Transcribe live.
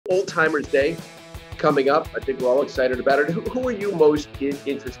Old Timers Day coming up. I think we're all excited about it. Who are you most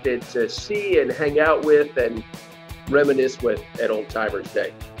interested to see and hang out with and reminisce with at Old Timers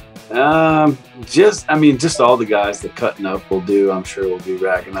Day? Just all the guys that Cutting Up will do. I'm sure we'll be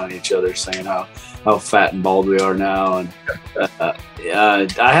ragging on each other, saying how fat and bald we are now. And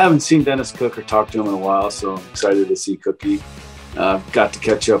I haven't seen Dennis Cook or talked to him in a while, so I'm excited to see Cookie. Got to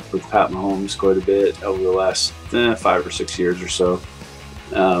catch up with Pat Mahomes quite a bit over the last 5 or 6 years or so.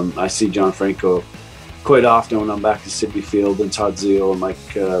 I see John Franco quite often when I'm back at Citi Field, and Todd Zeal and Mike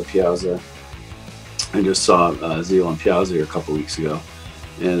Piazza. I just saw Zeal and Piazza here a couple weeks ago,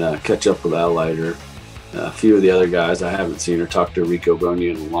 and catch up with Al Leiter. A few of the other guys I haven't seen or talked to Rico Bruni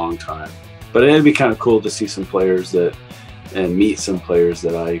in a long time. But it'd be kind of cool to see some players and meet some players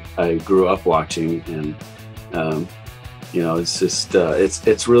that I grew up watching. And it's just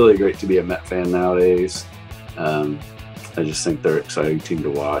it's really great to be a Met fan nowadays. I just think they're an exciting team to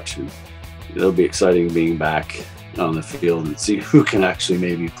watch, and it'll be exciting being back on the field and see who can actually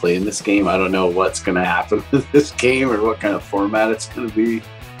maybe play in this game. I don't know what's going to happen with this game or what kind of format it's going to be,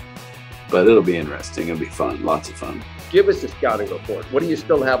 but it'll be interesting. It'll be fun, lots of fun. Give us a scouting report. What do you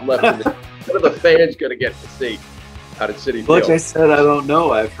still have left in this? What are the fans going to get to see out at Citi Field? Like I said, I don't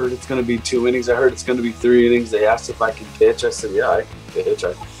know. I've heard it's going to be 2 innings. I heard it's going to be 3 innings. They asked if I can pitch. I said, yeah, I can pitch.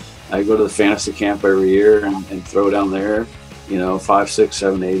 I go to the fantasy camp every year and throw down there, 5, 6,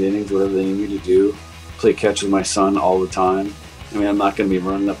 7, 8 innings, whatever they need me to do. Play catch with my son all the time. I mean, I'm not going to be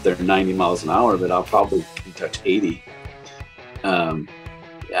running up there 90 miles an hour, but I'll probably touch 80.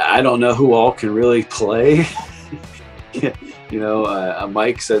 I don't know who all can really play.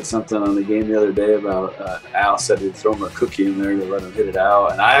 Mike said something on the game the other day about Al said he'd throw him a cookie in there to let him hit it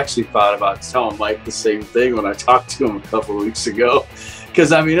out. And I actually thought about telling Mike the same thing when I talked to him a couple of weeks ago.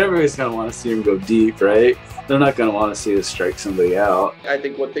 Because, everybody's going to want to see him go deep, right? They're not going to want to see us strike somebody out. I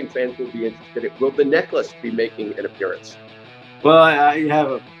think one thing fans will be interested in, will the necklace be making an appearance? Well, I have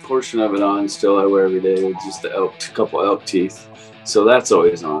a portion of it on still. I wear every day with just a couple elk teeth. So that's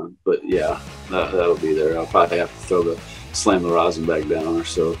always on. But, yeah, that'll be there. I'll probably have to slam the rosin bag down or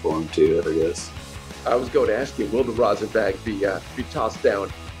so for him, too, I guess. I was going to ask you, will the rosin bag be tossed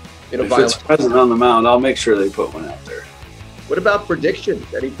down in a If violent... it's present on the mound, I'll make sure they put one out there. What about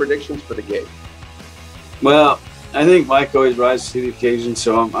predictions? Any predictions for the game? Well, I think Mike always rises to the occasion,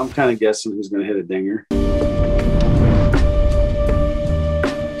 so I'm kind of guessing who's going to hit a dinger.